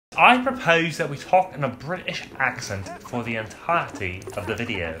I propose that we talk in a British accent for the entirety of the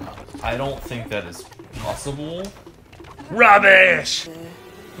video. I don't think that is possible. Rubbish!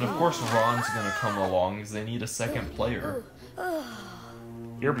 And of course Ron's gonna come along because they need a second player.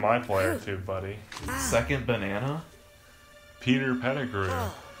 You're my player too, buddy. Second banana? Peter Pettigrew.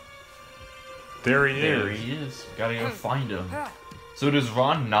 There he There he is. Gotta go find him. So does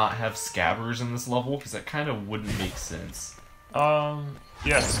Ron not have scabbers in this level? Because that kind of wouldn't make sense.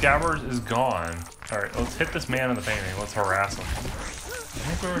 Yeah, Scabbers is gone. Alright, let's hit this man in the painting. Let's harass him. I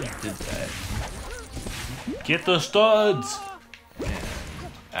think I already did that. Get the studs! And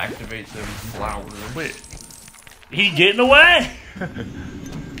activate them flowers. Wait. He getting away?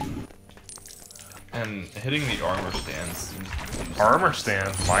 And hitting the armor stands seems to do Armor stand?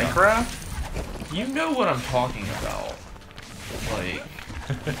 Minecraft? You know what I'm talking about. Like...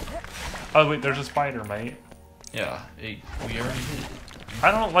 Oh wait, there's a spider, mate. Yeah, we already did it. I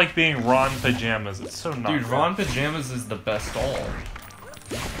don't like being Ron Pajamas. It's so not Dude, fun. Ron Pajamas is the best doll.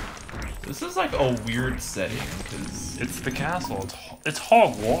 This is like a weird setting, because... It's the castle. It's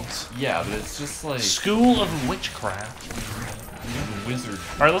Hogwarts. Yeah, but it's just like... School of Witchcraft. Wizard.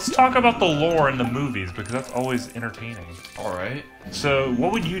 Alright, let's talk about the lore in the movies, because that's always entertaining. Alright. So,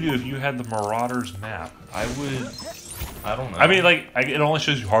 what would you do if you had the Marauders map? I would... I don't know. I mean, like, it only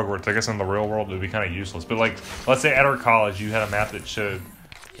shows you Hogwarts. I guess in the real world it would be kind of useless. But, like, let's say at our college you had a map that showed...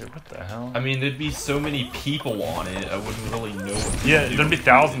 What the hell? I mean, there'd be so many people on it, I wouldn't really know what to do. Yeah, there'd be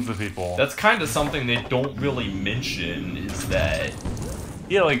thousands of people. That's kind of something they don't really mention, is that...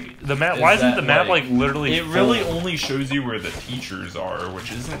 Yeah, like, the map... Why isn't the map, like, literally... It really only shows you where the teachers are,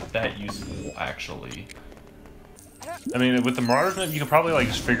 which isn't that useful, actually. I mean, with the Marauders map, you can probably, like,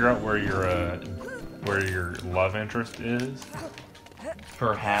 just figure out where your love interest is.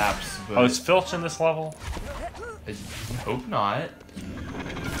 Perhaps, but... Oh, is Filch in this level? I hope not.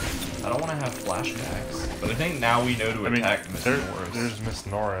 I don't want to have flashbacks, but I think now we know to attack Miss Norris. There's Miss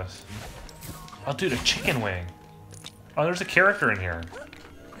Norris. Oh, dude, a chicken wing. Oh, there's a character in here.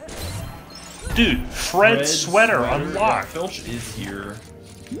 Dude, Fred's sweater unlocked. Yeah, Filch is here.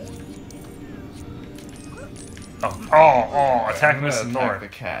 Oh, attack Miss Norris. The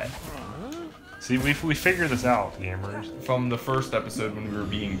cat. See, we figured this out, gamers. From the first episode when we were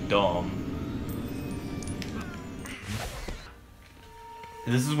being dumb.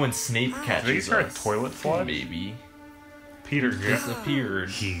 This is when Snape catches Did he start us. a toilet flush? Maybe. Peter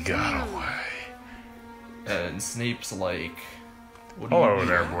disappeared. He got away. And Snape's like, what do Hello you do?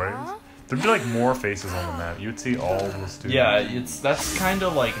 there, boys. There'd be like more faces on the map. You would see all the students. Yeah, that's kind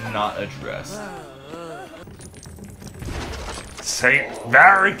of like not addressed. Say it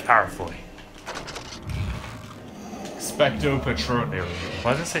very carefully. Specto Patron.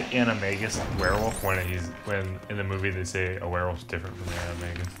 Why does it say Animagus werewolf when in the movie they say a werewolf's different from the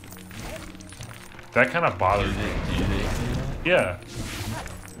Animagus? That kind of bothers me. Yeah.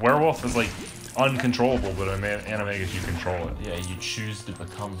 Werewolf is like uncontrollable, but in Animagus you control it. Yeah, you choose to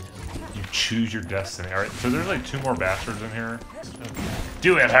become him. You choose your destiny. Alright, so there's like 2 more bastards in here.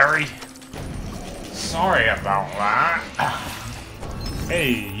 Do it, Harry! Sorry about that.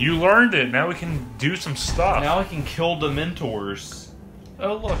 Hey, you learned it. Now we can do some stuff. Now I can kill Dementors.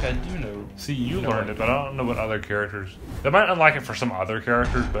 Oh look, I do know. See, you learned it, but I don't know what other characters. They might unlock it for some other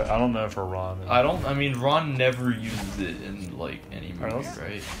characters, but I don't know for Ron. I mean, Ron never uses it in like any movie,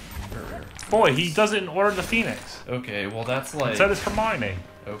 right? Boy, he does it in Order of the Phoenix. Okay, well that's like. So does Hermione.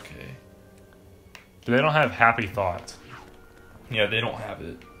 Okay. But they don't have happy thoughts. Yeah, they don't have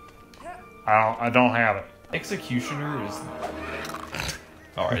it. I don't have it. Executioner is.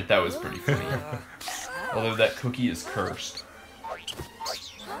 Alright, that was pretty funny. Although that cookie is cursed.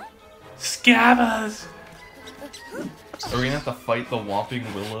 Scabbers! Are we gonna have to fight the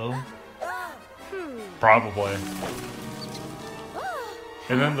Whomping Willow? Probably.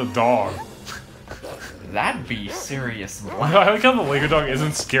 And then the dog. That'd be serious. I like how the Lego dog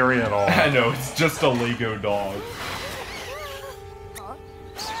isn't scary at all. I know, it's just a Lego dog.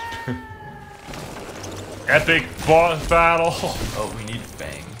 Epic boss battle! Oh, we need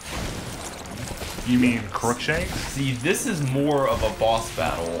Fang. You mean Crookshanks? See, this is more of a boss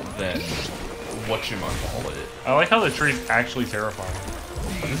battle than whatchamacallit. I like how the tree's actually terrifying.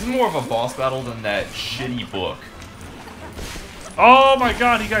 This is more of a boss battle than that shitty book. Oh my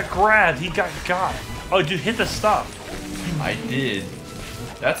god, he got grabbed! He got. Oh, dude, hit the stuff. I did.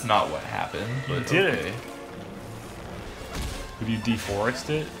 That's not what happened. But You did okay. it. Have you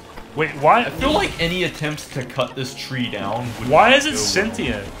deforested it? Wait, why? I feel like any attempts to cut this tree down would Why is it go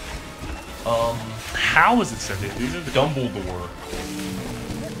sentient? wrong. How is it sentient? These are the. Dumbledore.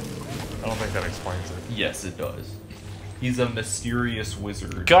 I don't think that explains it. Yes, it does. He's a mysterious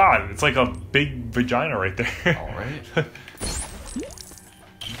wizard. God, it's like a big vagina right there. Alright.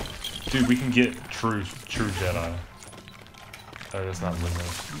 Dude, we can get true Jedi. Oh, that's not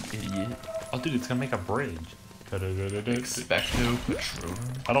Lumos. Idiot. Oh, dude, it's gonna make a bridge. Expecto Patronum.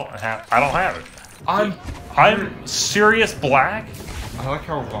 I don't have it. I'm Sirius Black. I like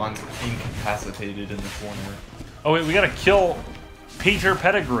how Ron's incapacitated in the corner. Oh wait, we gotta kill Peter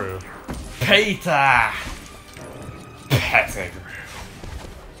Pettigrew. Peter. Pettigrew.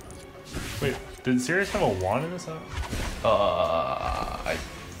 Wait, did Sirius have a wand in this house? I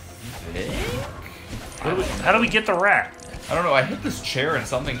think. How do we get the rat? I don't know. I hit this chair and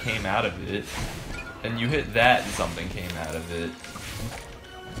something came out of it, and you hit that and something came out of it.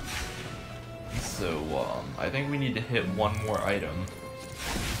 So I think we need to hit one more item.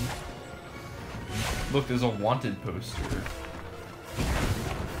 Look, there's a wanted poster.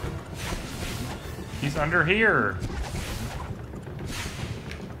 He's under here.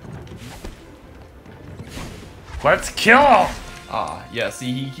 Let's kill him! Ah, yeah,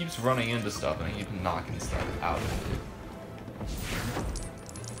 see, he keeps running into stuff and he keeps knocking stuff out of it.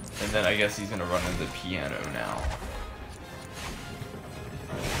 And then I guess he's gonna run into the piano now.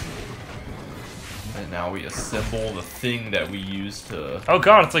 And now we assemble the thing that we use to... Oh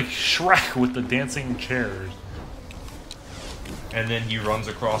god, it's like Shrek with the dancing chairs. And then he runs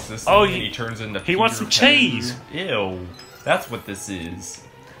across this thing and he turns into He wants some cheese! Ew. That's what this is.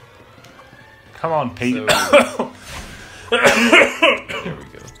 Come on, Pete. So... There we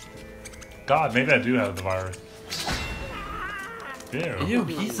go. God, maybe I do have the virus. Ew. Ew,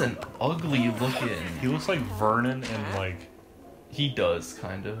 he's an ugly looking... He looks like Vernon and like... He does,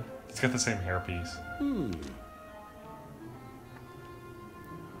 kind of. He's got the same hairpiece.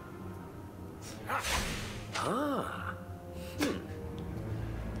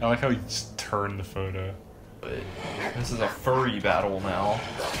 I like how he just turned the photo. But this is a furry battle now.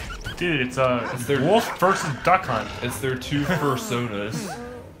 Dude, it's their wolf versus duck hunt. It's their two Fursonas.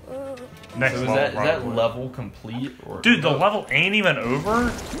 Next So is that level complete? Or dude, the level ain't even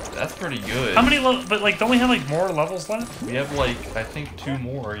over? That's pretty good. How many levels? But like, don't we have like more levels left? We have like, I think 2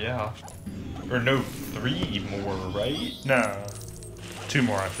 more, yeah. Or no, 3 more, right? No. 2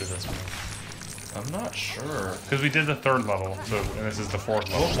 more after this one. I'm not sure. Because we did the 3rd level, so and this is the 4th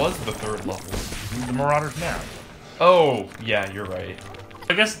level. What was the 3rd level? The Marauder's Nap. Oh, yeah, you're right.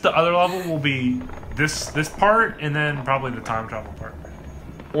 I guess the other level will be this part, and then probably the time travel part.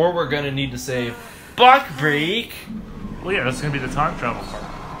 Or we're gonna need to say, Buck Break! Well, yeah, that's gonna be the time travel part.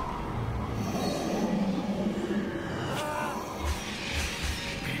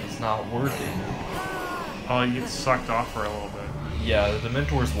 It's not working. Oh, you get sucked off for a little bit. Yeah, the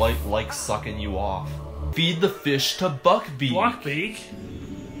Dementors like sucking you off. Feed the fish to Buckbeak. Buckbeak?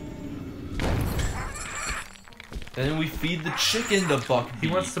 And then we feed the chicken to Buckbeak. He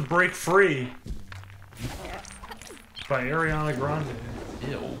wants to break free. By Ariana Grande.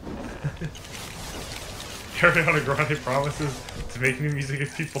 Ew. Ariana Grande promises to make new music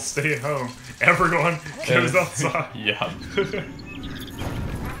if people stay at home. Everyone goes outside. Yeah.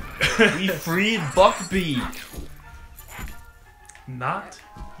 We freed Buckbeak. Not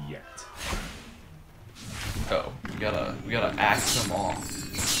yet. Oh, we gotta axe him off.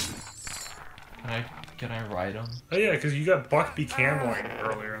 Can I ride him? Oh yeah, because you got Buckbeak handling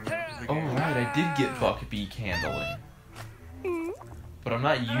earlier in the game. Oh right, I did get Buckbeak handling. But I'm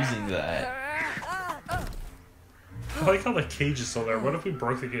not using that. I like how the cage is still there. What if we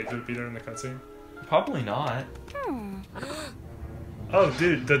broke the cage? Would it be there in the cutscene? Probably not. Oh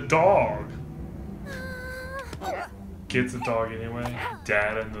dude, the dog! Gets the dog anyway.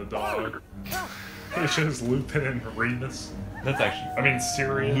 Dad and the dog. It shows Lupin and Remus. That's actually... I mean,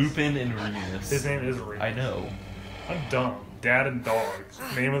 Sirius. Lupin and Remus. His name is Remus. I know. I'm dumb. Dad and dog.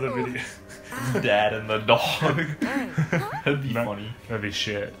 Name of the video. Dad and the dog. That'd be funny. That'd be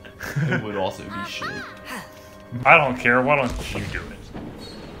shit. It would also be shit. I don't care. Why don't you do it?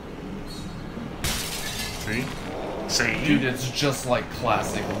 See? See? Dude, it's just like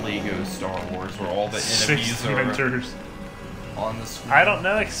classic Lego Star Wars where all the enemies are on the screen. I don't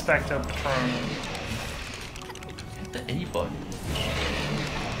know, Expecto Patronum. Hit the A button.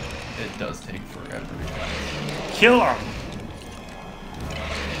 It does take forever. Kill him!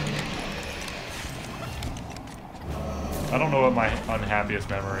 I don't know what my unhappiest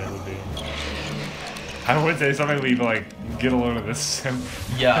memory would be. I would say something we'd like, get a load of this sim.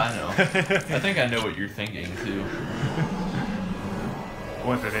 Yeah, I know. I think I know what you're thinking too.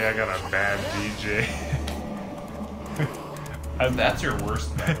 What, today I got a bad DJ? That's your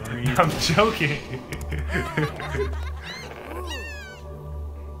worst memory? I'm joking.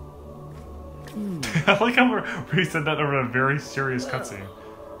 I like how we said that over a very serious cutscene.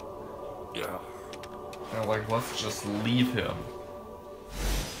 Yeah. And like, let's just leave him.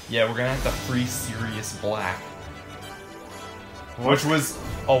 Yeah, we're gonna have to free Sirius Black. Which was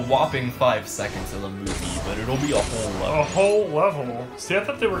a whopping 5 seconds of the movie, but it'll be a whole level. A whole level? See, I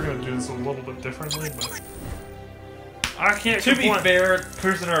thought they were gonna do this a little bit differently, but... I can't To be fair,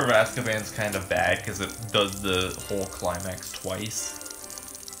 Prisoner of Azkaban's kind of bad, because it does the whole climax twice.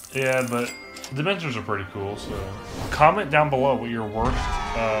 Yeah, but Dimensions are pretty cool, so... Comment down below what your worst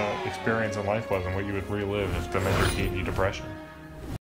experience in life was and what you would relive if Dementor gave you depression.